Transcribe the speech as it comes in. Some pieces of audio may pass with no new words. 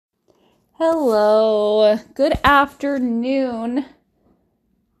Hello, good afternoon.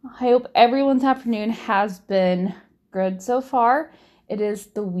 I hope everyone's afternoon has been good so far. It is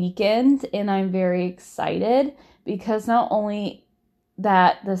the weekend and I'm very excited because not only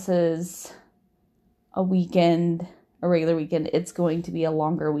that this is a weekend, a regular weekend, it's going to be a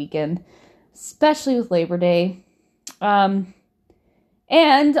longer weekend, especially with Labor Day.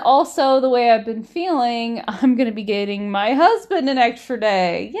 And also the way I've been feeling, I'm going to be getting my husband an extra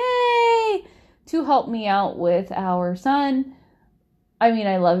day. Yay! To help me out with our son. I mean,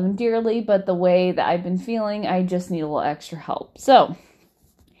 I love him dearly, but the way that I've been feeling, I just need a little extra help. So,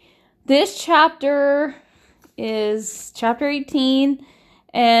 this chapter is chapter 18,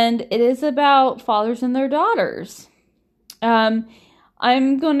 and it is about fathers and their daughters. I'm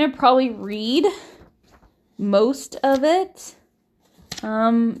going to probably read most of it.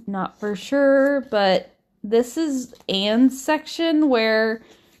 Not for sure, but this is Anne's section where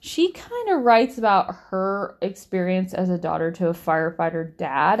she kind of writes about her experience as a daughter to a firefighter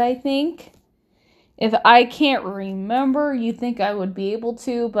dad, I think. If I can't remember, you think I would be able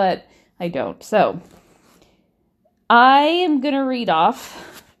to, but I don't. So, I am going to read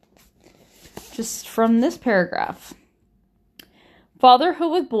off just from this paragraph.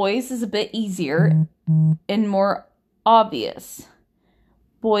 Fatherhood with boys is a bit easier and more obvious.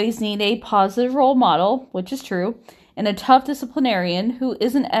 Boys need a positive role model, which is true, and a tough disciplinarian who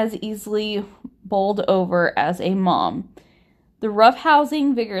isn't as easily bowled over as a mom. The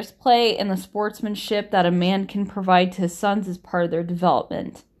roughhousing, vigorous play, and the sportsmanship that a man can provide to his sons is part of their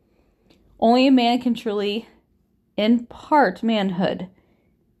development. Only a man can truly impart manhood.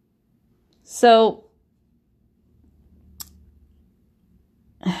 So,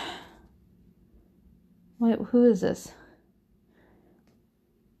 wait, who is this?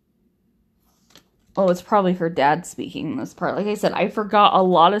 Oh, it's probably her dad speaking this part. Like I said, I forgot a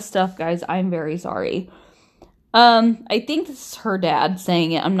lot of stuff, guys. I'm very sorry. I think this is her dad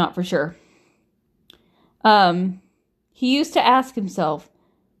saying it. I'm not for sure. He used to ask himself,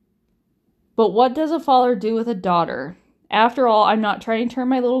 but what does a father do with a daughter? After all, I'm not trying to turn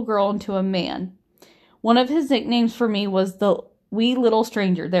my little girl into a man. One of his nicknames for me was the wee little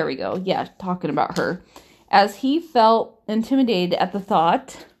stranger. There we go. Yeah, talking about her. As he felt intimidated at the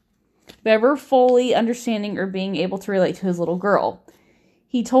thought of ever fully understanding or being able to relate to his little girl.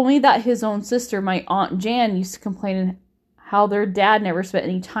 He told me that his own sister, my Aunt Jan, used to complain how their dad never spent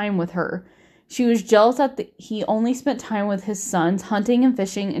any time with her. She was jealous that he only spent time with his sons, hunting and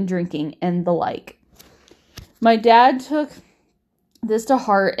fishing and drinking and the like. My dad took this to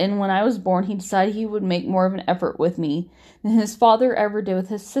heart, and when I was born, he decided he would make more of an effort with me than his father ever did with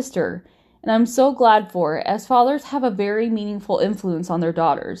his sister. And I'm so glad for it, as fathers have a very meaningful influence on their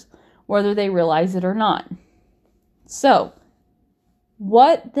daughters, whether they realize it or not. So,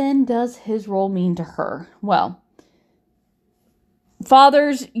 what then does his role mean to her? Well,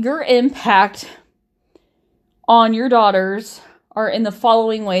 fathers, your impact on your daughters are in the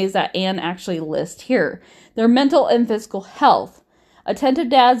following ways that Anne actually lists here. Their mental and physical health. Attentive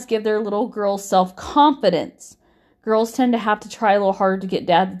dads give their little girls self-confidence. Girls tend to have to try a little harder to get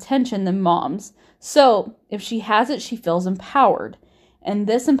dad's attention than moms. So, if she has it, she feels empowered. And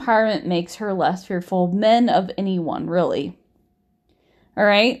this empowerment makes her less fearful of men, of anyone, really.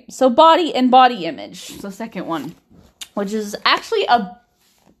 Alright, so body and body image. The second one, which is actually a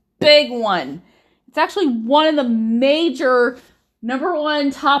big one. It's actually one of the major, number one,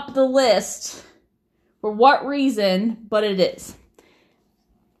 top of the list. For what reason, but it is.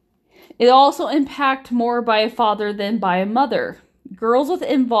 It also impacts more by a father than by a mother. Girls with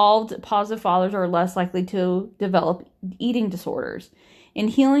involved positive fathers are less likely to develop eating disorders, and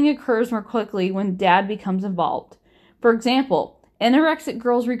healing occurs more quickly when dad becomes involved. For example, anorexic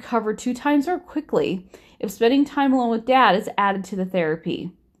girls recover 2 times more quickly if spending time alone with dad is added to the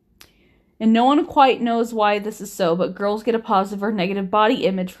therapy. And no one quite knows why this is so, but girls get a positive or negative body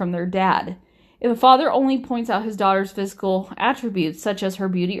image from their dad. If a father only points out his daughter's physical attributes, such as her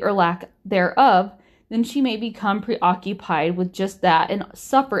beauty or lack thereof, then she may become preoccupied with just that and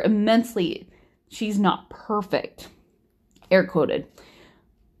suffer immensely. She's not perfect. Air quoted.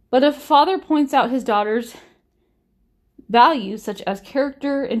 But if a father points out his daughter's values, such as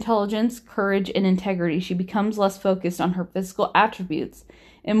character, intelligence, courage, and integrity, she becomes less focused on her physical attributes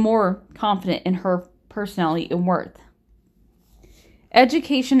and more confident in her personality and worth.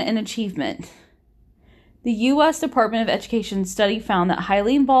 Education and achievement. The U.S. Department of Education study found that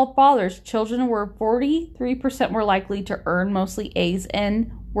highly involved fathers' children were 43% more likely to earn mostly A's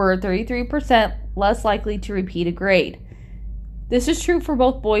and were 33% less likely to repeat a grade. This is true for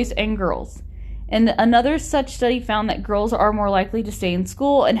both boys and girls. And another such study found that girls are more likely to stay in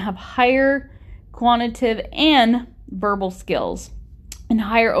school and have higher quantitative and verbal skills and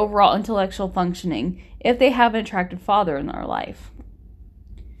higher overall intellectual functioning if they have an attractive father in their life.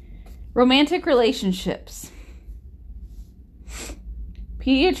 Romantic relationships.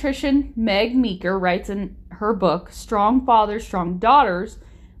 Pediatrician Meg Meeker writes in her book, Strong Fathers, Strong Daughters,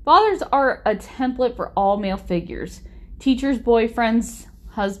 fathers are a template for all male figures, teachers, boyfriends,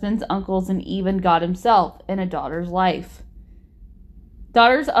 husbands, uncles, and even God himself in a daughter's life.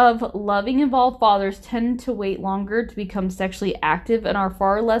 Daughters of loving, involved fathers tend to wait longer to become sexually active and are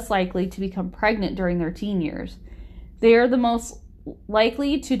far less likely to become pregnant during their teen years. They are the most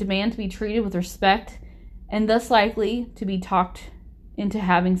likely to demand to be treated with respect and thus likely to be talked into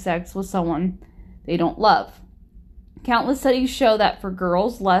having sex with someone they don't love. Countless studies show that for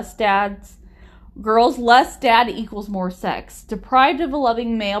girls, less dad equals more sex. Deprived of a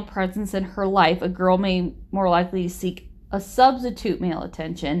loving male presence in her life, a girl may more likely seek a substitute male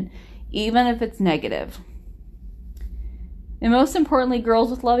attention, even if it's negative. And most importantly,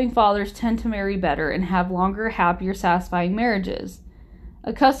 girls with loving fathers tend to marry better and have longer, happier, satisfying marriages.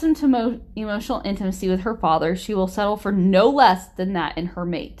 Accustomed to emotional intimacy with her father, she will settle for no less than that in her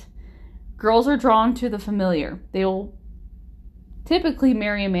mate. Girls are drawn to the familiar. They will typically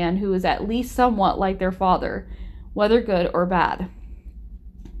marry a man who is at least somewhat like their father, whether good or bad.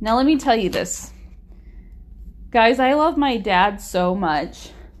 Now let me tell you this. Guys, I love my dad so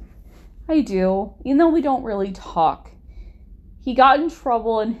much. I do. Even though we don't really talk. He got in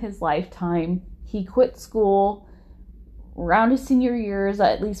trouble in his lifetime. He quit school around his senior years,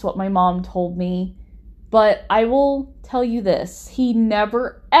 at least what my mom told me. But I will tell you this. He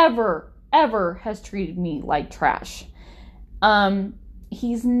never, ever, ever has treated me like trash.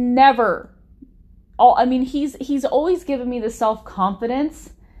 He's never... he's always given me the self-confidence,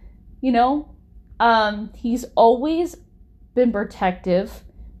 you know? He's always been protective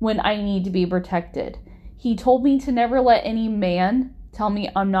when I need to be protected. He told me to never let any man tell me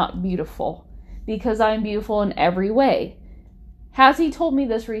I'm not beautiful, because I'm beautiful in every way. Has he told me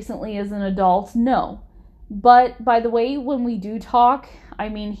this recently as an adult? No. But by the way, when we do talk,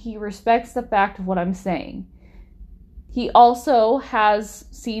 he respects the fact of what I'm saying. He also has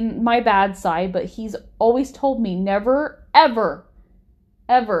seen my bad side, but he's always told me never, ever,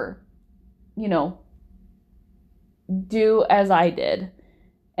 ever, do as I did.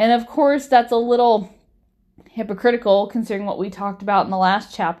 And of course, that's a little hypocritical considering what we talked about in the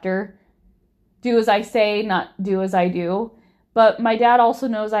last chapter. Do as I say, not do as I do. But my dad also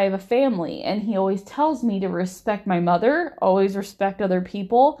knows I have a family, and he always tells me to respect my mother, always respect other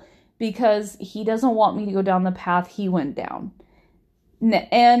people, because he doesn't want me to go down the path he went down.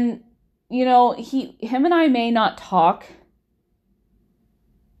 And, him and I may not talk,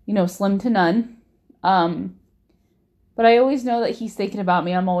 slim to none. But I always know that he's thinking about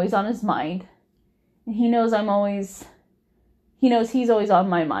me. I'm always on his mind. And he knows he's always on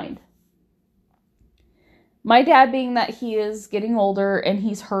my mind. My dad, being that he is getting older and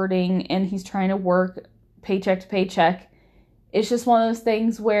he's hurting and he's trying to work paycheck to paycheck, it's just one of those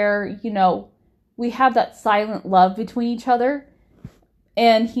things where, we have that silent love between each other.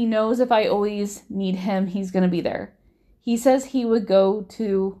 And he knows if I always need him, he's going to be there. He says he would go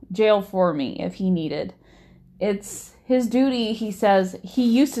to jail for me if he needed. It's his duty, he says. He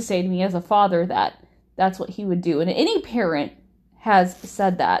used to say to me as a father that that's what he would do. And any parent has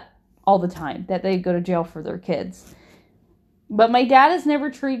said that all the time, that they go to jail for their kids. But my dad has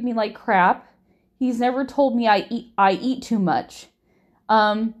never treated me like crap. He's never told me I eat too much.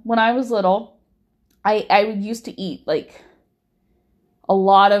 When I was little, I used to eat like a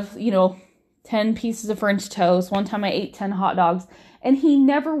lot of, 10 pieces of French toast. One time I ate 10 hot dogs, and he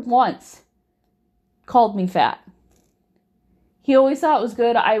never once called me fat. He always thought it was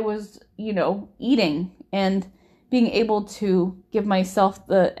good I was, eating and being able to give myself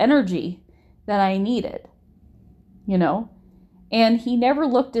the energy that I needed, And he never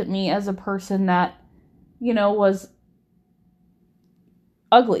looked at me as a person that, was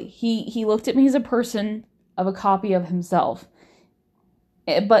ugly. He looked at me as a person of a copy of himself.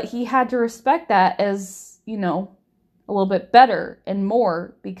 But he had to respect that as, a little bit better and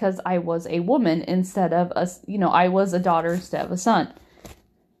more because I was a woman instead of I was a daughter instead of a son.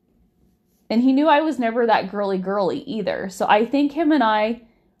 And he knew I was never that girly either. So I think him and I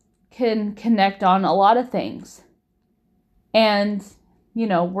can connect on a lot of things. And,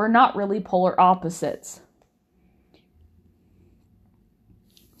 we're not really polar opposites.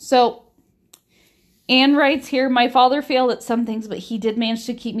 So Anne writes here, my father failed at some things, but he did manage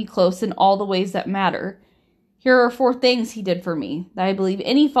to keep me close in all the ways that matter. Here are 4 things he did for me that I believe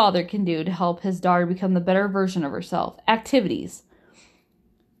any father can do to help his daughter become the better version of herself. Activities.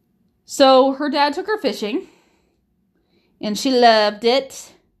 So her dad took her fishing, and she loved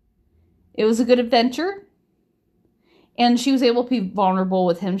it. It was a good adventure, and she was able to be vulnerable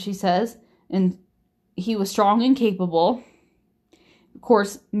with him, she says, and he was strong and capable. Of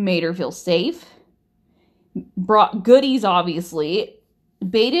course, made her feel safe. Brought goodies, obviously.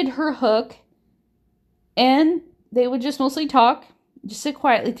 Baited her hook. And they would just mostly talk. Just sit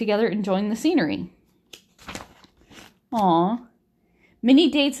quietly together, enjoying the scenery. Aww. Mini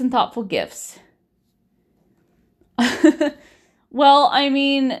dates and thoughtful gifts. Well, I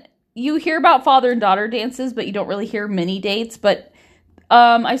mean, you hear about father and daughter dances, but you don't really hear mini dates. But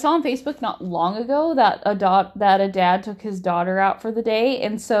I saw on Facebook not long ago that a dad took his daughter out for the day.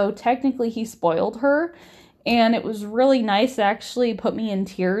 And so technically he spoiled her. And it was really nice. It actually put me in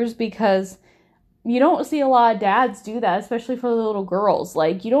tears because you don't see a lot of dads do that, especially for the little girls.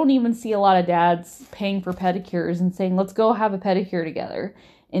 Like, you don't even see a lot of dads paying for pedicures and saying, let's go have a pedicure together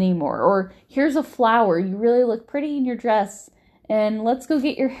anymore. Or, here's a flower. You really look pretty in your dress. And let's go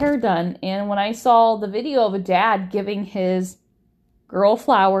get your hair done. And when I saw the video of a dad giving his girl a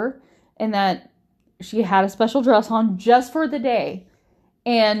flower and that she had a special dress on just for the day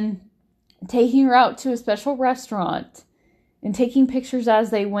and taking her out to a special restaurant and taking pictures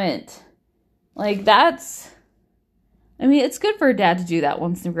as they went. Like, that's... I mean, it's good for a dad to do that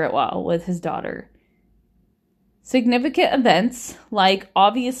once in a great while with his daughter. Significant events, like,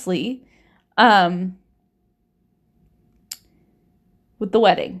 obviously, with the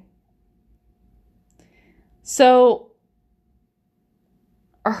wedding. So,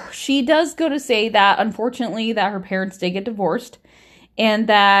 she does go to say that, unfortunately, that her parents did get divorced, and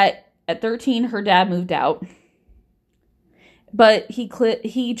that at 13, her dad moved out. But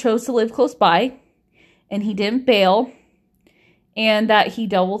he chose to live close by, and he didn't bail, and that he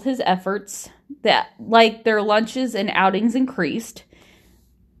doubled his efforts, that, like, their lunches and outings increased,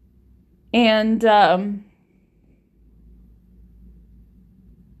 and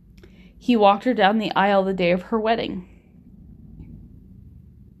he walked her down the aisle the day of her wedding.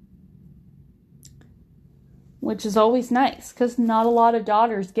 Which is always nice, because not a lot of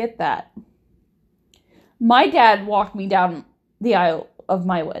daughters get that. My dad walked me down the aisle of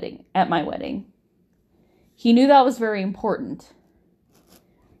my wedding, at my wedding. He knew that was very important.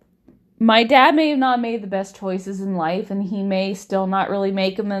 My dad may have not made the best choices in life, and he may still not really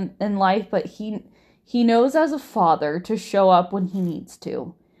make them in life, but he knows as a father to show up when he needs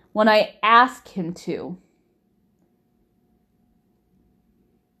to, when I ask him to.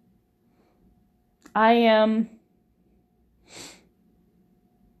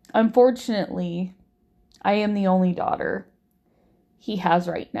 Unfortunately, I am the only daughter he has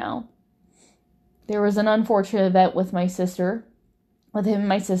right now. There was an unfortunate event with my sister, with him and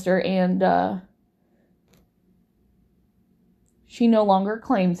my sister, and she no longer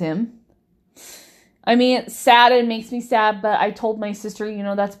claims him. I mean, it's sad and it makes me sad, but I told my sister,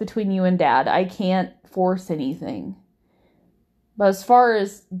 that's between you and Dad. I can't force anything. But as far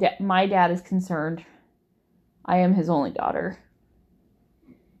as my dad is concerned, I am his only daughter.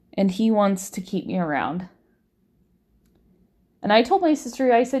 And he wants to keep me around. And I told my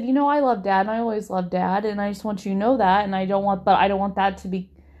sister, I said, I love Dad, and I always love Dad, and I just want you to know that, and I don't want that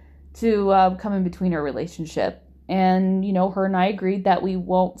to come in between our relationship. And, her and I agreed that we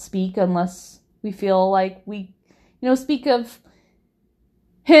won't speak unless we feel like we, speak of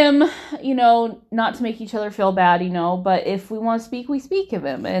him, not to make each other feel bad, but if we want to speak, we speak of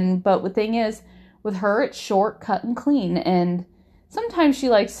him. But the thing is, with her, it's short, cut, and clean, and sometimes she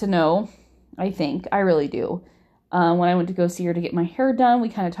likes to know, I think. I really do. When I went to go see her to get my hair done, we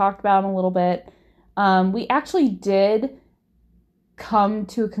kind of talked about him a little bit. We actually did come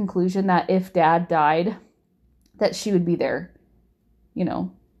to a conclusion that if Dad died, that she would be there,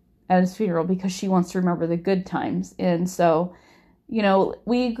 at his funeral, because she wants to remember the good times. And so,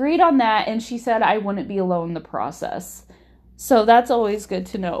 we agreed on that, and she said I wouldn't be alone in the process. So that's always good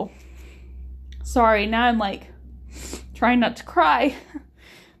to know. Sorry, now I'm like trying not to cry.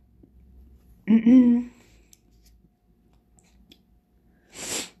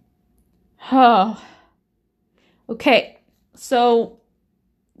 Oh. Okay, so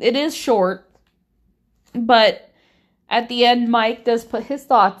it is short, but at the end, Mike does put his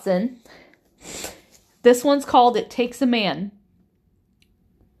thoughts in. This one's called It Takes a Man.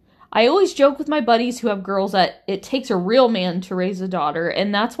 I always joke with my buddies who have girls that it takes a real man to raise a daughter,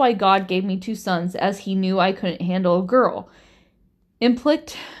 and that's why God gave me 2 sons, as he knew I couldn't handle a girl.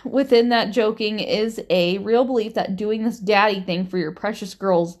 Implicit within that joking is a real belief that doing this daddy thing for your precious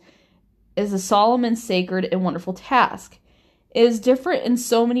girls is a solemn and sacred and wonderful task. It is different in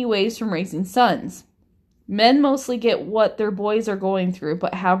so many ways from raising sons. Men mostly get what their boys are going through,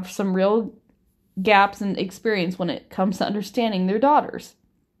 but have some real gaps in experience when it comes to understanding their daughters.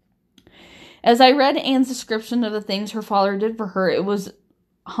 As I read Anne's description of the things her father did for her, it was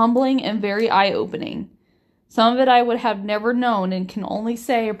humbling and very eye-opening. Some of it I would have never known, and can only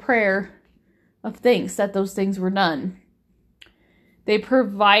say a prayer of thanks that those things were done. They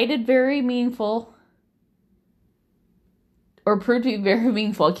provided very meaningful, or proved to be very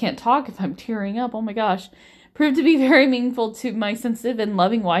meaningful. I can't talk if I'm tearing up. Oh my gosh. Proved to be very meaningful to my sensitive and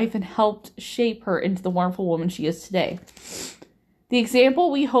loving wife, and helped shape her into the wonderful woman she is today. The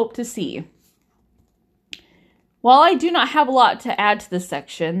example we hope to see. While I do not have a lot to add to this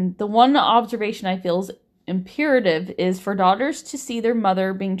section, the one observation I feel is imperative is for daughters to see their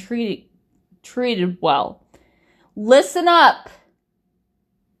mother being treated well. Listen up,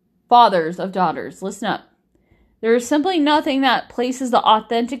 fathers of daughters, listen up. There is simply nothing that places the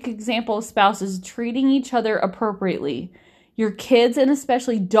authentic example of spouses treating each other appropriately. Your kids, and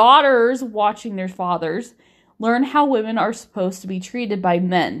especially daughters watching their fathers, learn how women are supposed to be treated by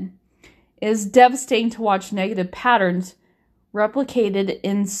men. It is devastating to watch negative patterns replicated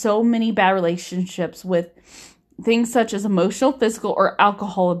in so many bad relationships with things such as emotional, physical, or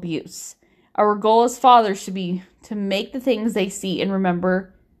alcohol abuse. Our goal as fathers should be to make the things they see and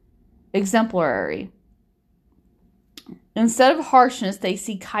remember exemplary. Instead of harshness, they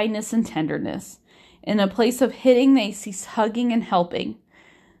see kindness and tenderness. In a place of hitting, they see hugging and helping.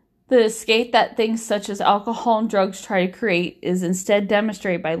 The escape that things such as alcohol and drugs try to create is instead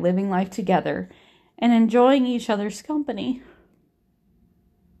demonstrated by living life together and enjoying each other's company.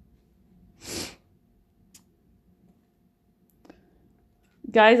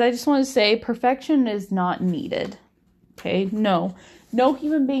 Guys, I just want to say perfection is not needed. Okay? No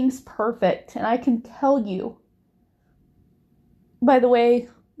human being's perfect. And I can tell you, by the way,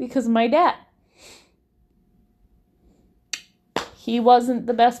 because of my dad. He wasn't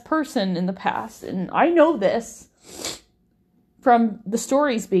the best person in the past. And I know this from the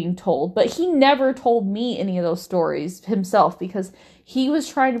stories being told. But he never told me any of those stories himself, because he was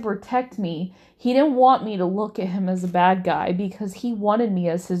trying to protect me. He didn't want me to look at him as a bad guy, because he wanted me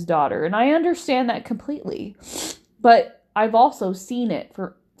as his daughter. And I understand that completely. But I've also seen it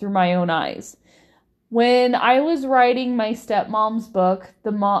through my own eyes. When I was writing my stepmom's book,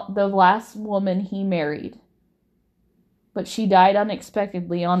 the last woman he married, but she died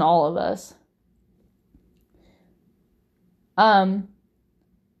unexpectedly on all of us. I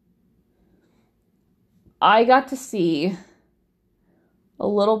got to see a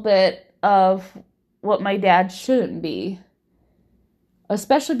little bit of what my dad shouldn't be,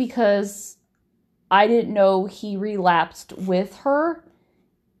 especially because I didn't know he relapsed with her.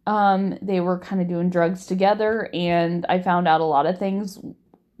 They were kind of doing drugs together, and I found out a lot of things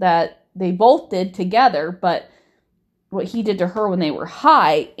that they both did together, but what he did to her when they were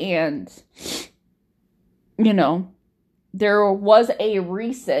high. And, there was a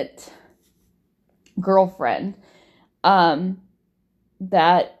recent girlfriend, and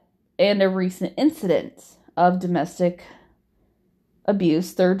a recent incident of domestic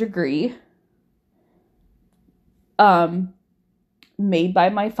abuse, 3rd degree, made by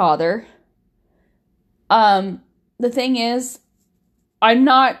my father. The thing is, I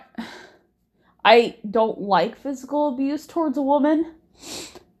don't like physical abuse towards a woman,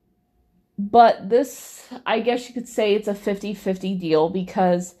 but this, I guess you could say it's a 50-50 deal,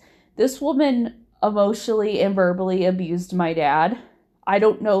 because this woman emotionally and verbally abused my dad. I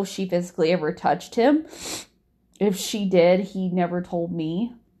don't know if she physically ever touched him. If she did, he never told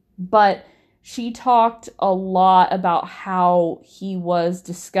me. But she talked a lot about how he was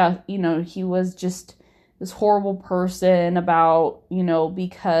he was just this horrible person about,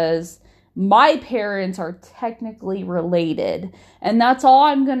 because my parents are technically related. And that's all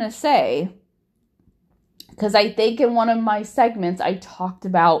I'm going to say. Because I think in one of my segments, I talked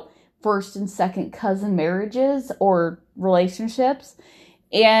about first and second cousin marriages or relationships,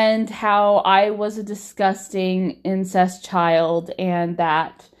 and how I was a disgusting incest child, and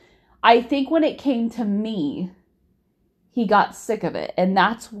that I think when it came to me, he got sick of it. And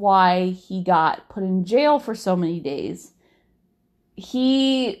that's why he got put in jail for so many days.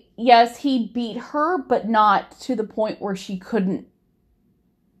 He beat her, but not to the point where she couldn't,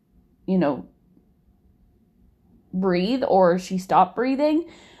 breathe, or she stopped breathing.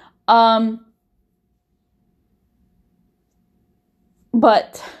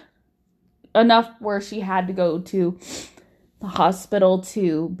 But enough where she had to go to the hospital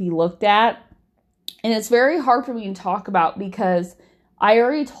to be looked at. And it's very hard for me to talk about, because I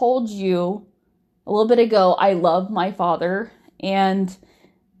already told you a little bit ago, I love my father, and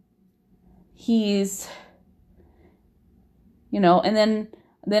he's, and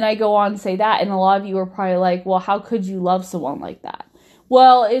then I go on to say that, and a lot of you are probably like, well, how could you love someone like that?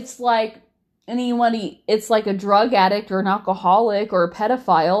 Well, it's like it's like a drug addict or an alcoholic or a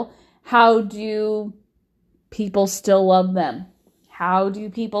pedophile. How do people still love them? How do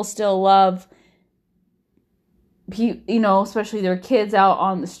people still love, especially their kids out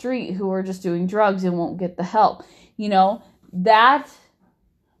on the street who are just doing drugs and won't get the help? That,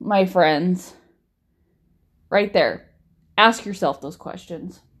 my friends, right there. Ask yourself those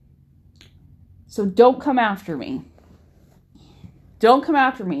questions. So don't come after me. Don't come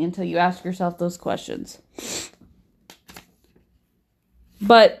after me until you ask yourself those questions.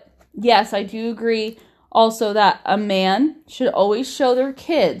 But yes, I do agree also that a man should always show their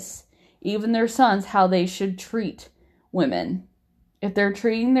kids, even their sons, how they should treat women. If they're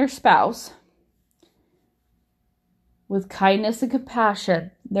treating their spouse with kindness and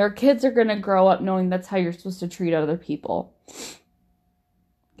compassion, their kids are going to grow up knowing that's how you're supposed to treat other people.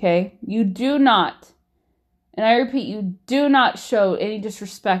 Okay? You do not, and I repeat, you do not show any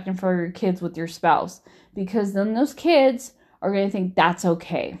disrespect in front of your kids with your spouse, because then those kids are going to think that's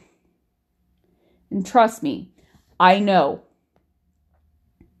okay. And trust me, I know.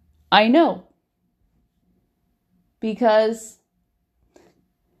 Because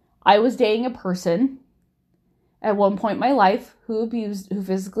I was dating a person at one point in my life who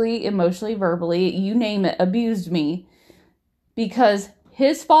physically, emotionally, verbally, you name it, abused me, because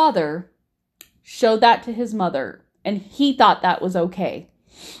his father showed that to his mother, and he thought that was okay.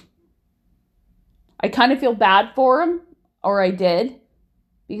 I kind of feel bad for him, or I did,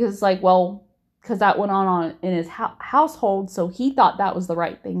 because because that went on in his household, so he thought that was the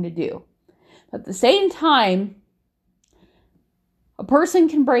right thing to do. But at the same time, a person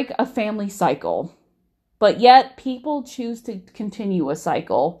can break a family cycle, but yet people choose to continue a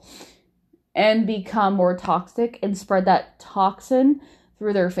cycle and become more toxic and spread that toxin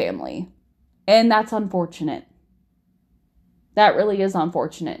through their family. And that's unfortunate. That really is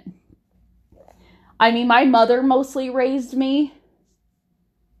unfortunate. I mean, my mother mostly raised me.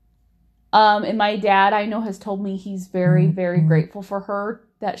 And my dad, I know, has told me he's very, very grateful for her,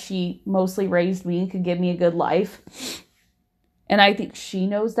 that she mostly raised me and could give me a good life. And I think she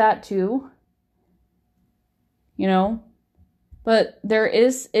knows that too. But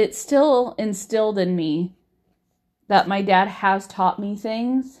it's still instilled in me that my dad has taught me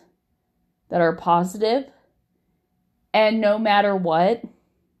things that are positive. And no matter what,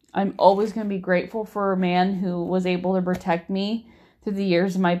 I'm always going to be grateful for a man who was able to protect me through the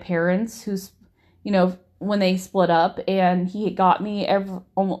years of my parents, who's, when they split up, and he got me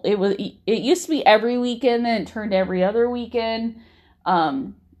it used to be every weekend, and it turned every other weekend.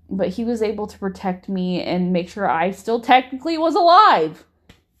 But he was able to protect me and make sure I still technically was alive.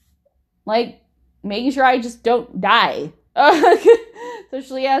 Like, making sure I just don't die.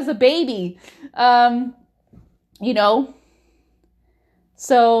 Especially as a baby.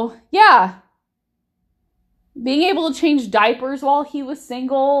 So, yeah. Being able to change diapers while he was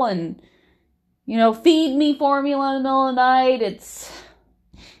single and, feed me formula in the middle of the night. It's,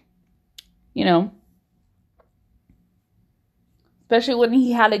 especially when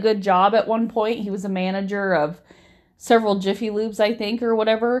he had a good job at one point. He was a manager of several Jiffy Lubes, I think, or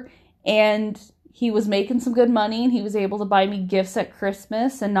whatever. And he was making some good money, and he was able to buy me gifts at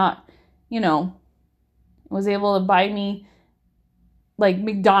Christmas, and was able to buy me like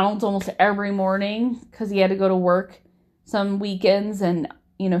McDonald's almost every morning because he had to go to work some weekends. And,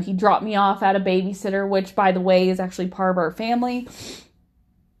 he dropped me off at a babysitter, which, by the way, is actually part of our family.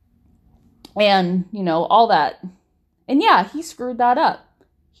 And, all that. And yeah, he screwed that up.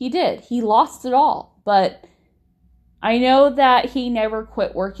 He did. He lost it all. But I know that he never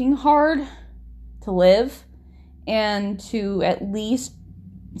quit working hard to live and to at least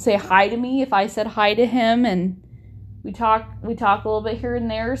say hi to me if I said hi to him, and we talk a little bit here and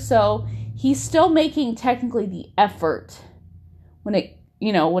there. So he's still making technically the effort when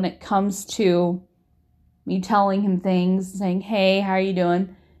it comes to me telling him things, saying, hey, how are you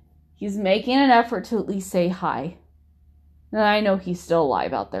doing? He's making an effort to at least say hi. And I know he's still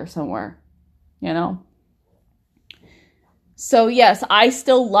alive out there somewhere, So yes, I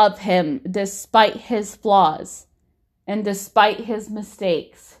still love him despite his flaws and despite his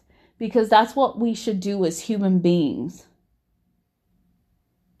mistakes, because that's what we should do as human beings.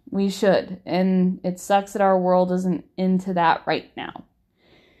 We should. And it sucks that our world isn't into that right now.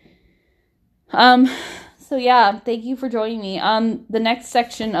 So yeah, thank you for joining me. The next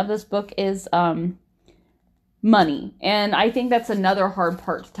section of this book is money. And I think that's another hard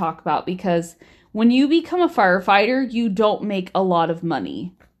part to talk about, because when you become a firefighter, you don't make a lot of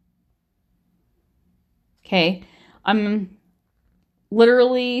money. Okay? I'm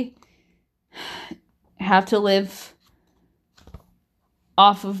literally have to live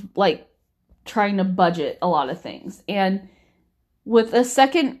off of like trying to budget a lot of things. And with a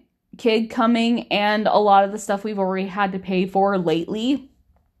second kid coming and a lot of the stuff we've already had to pay for lately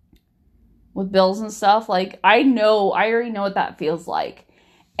with bills and stuff, like I already know what that feels like.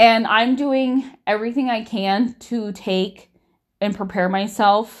 And I'm doing everything I can to take and prepare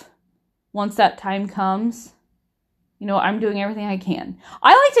myself once that time comes. You know, I'm doing everything I can.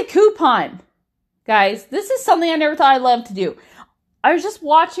 I like to coupon. Guys, this is something I never thought I'd love to do. I was just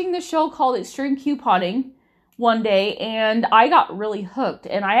watching the show called Extreme Couponing one day, and I got really hooked.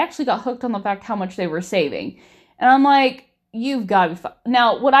 And I actually got hooked on the fact how much they were saving. And I'm like, you've got to be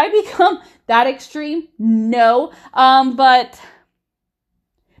now, would I become that extreme? No. But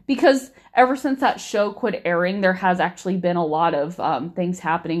because ever since that show quit airing, there has actually been a lot of things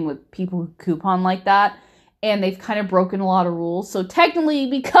happening with people who coupon like that. And they've kind of broken a lot of rules. So technically,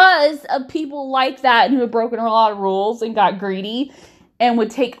 because of people like that and who have broken a lot of rules and got greedy and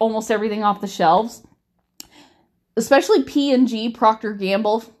would take almost everything off the shelves, especially P&G, Procter &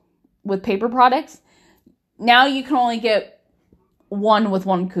 Gamble with paper products, now you can only get one with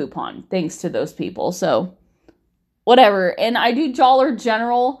one coupon thanks to those people. So whatever. And I do Dollar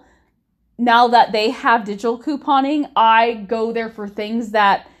General. Now that they have digital couponing, I go there for things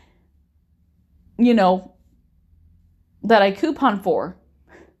that, you know, that I coupon for.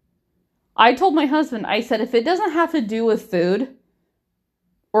 I told my husband, I said, if it doesn't have to do with food,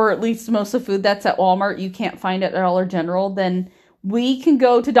 or at least most of the food that's at Walmart you can't find at Dollar General, then we can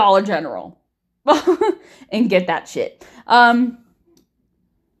go to Dollar General and get that shit.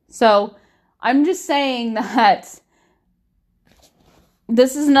 So I'm just saying that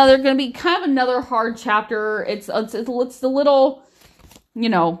this is going to be kind of another hard chapter. It's a little, you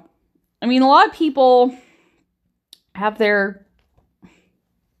know, I mean, a lot of people have their,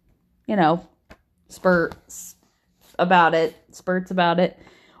 you know, spurts about it.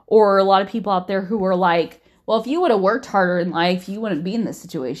 Or a lot of people out there who are like, well, if you would have worked harder in life, you wouldn't be in this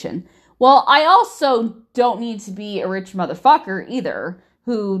situation. Well, I also don't need to be a rich motherfucker either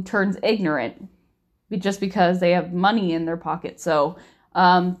who turns ignorant just because they have money in their pocket. So,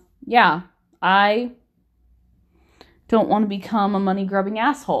 yeah, I don't want to become a money-grubbing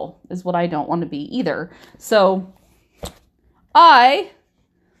asshole is what I don't want to be either. So I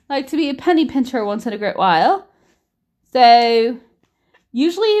like to be a penny pincher once in a great while. So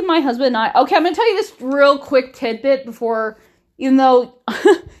usually my husband and I... Okay, I'm going to tell you this real quick tidbit before... Even though,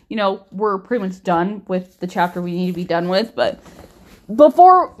 you know, we're pretty much done with the chapter we need to be done with. But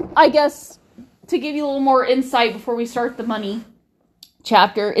before, I guess, to give you a little more insight before we start the money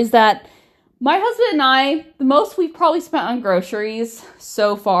chapter, is that my husband and I, the most we've probably spent on groceries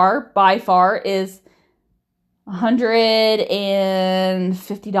so far, by far, is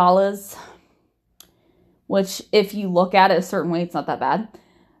 $150, which if you look at it a certain way, it's not that bad.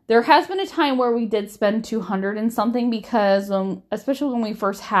 There has been a time where we did spend 200 and something because, especially when we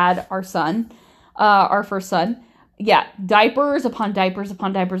first had our first son, yeah, diapers upon diapers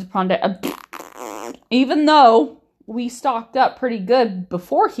upon diapers upon diapers. Even though we stocked up pretty good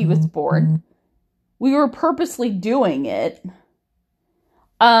before he was born, we were purposely doing it.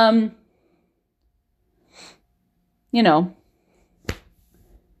 You know,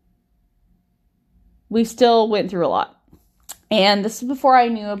 we still went through a lot. And this is before I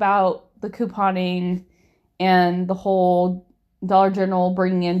knew about the couponing and the whole Dollar General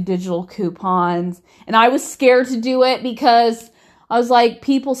bringing in digital coupons. And I was scared to do it because I was like,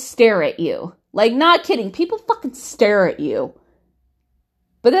 people stare at you. Like, not kidding. People fucking stare at you.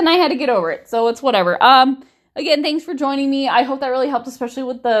 But then I had to get over it. So it's whatever. Again, thanks for joining me. I hope that really helped, especially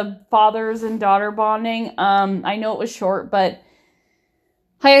with the fathers and daughter bonding. I know it was short, but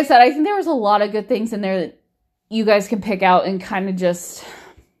like I said, I think there was a lot of good things in there that you guys can pick out and kind of just,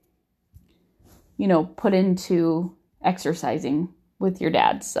 you know, put into exercising with your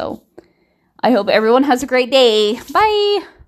dad. So I hope everyone has a great day. Bye.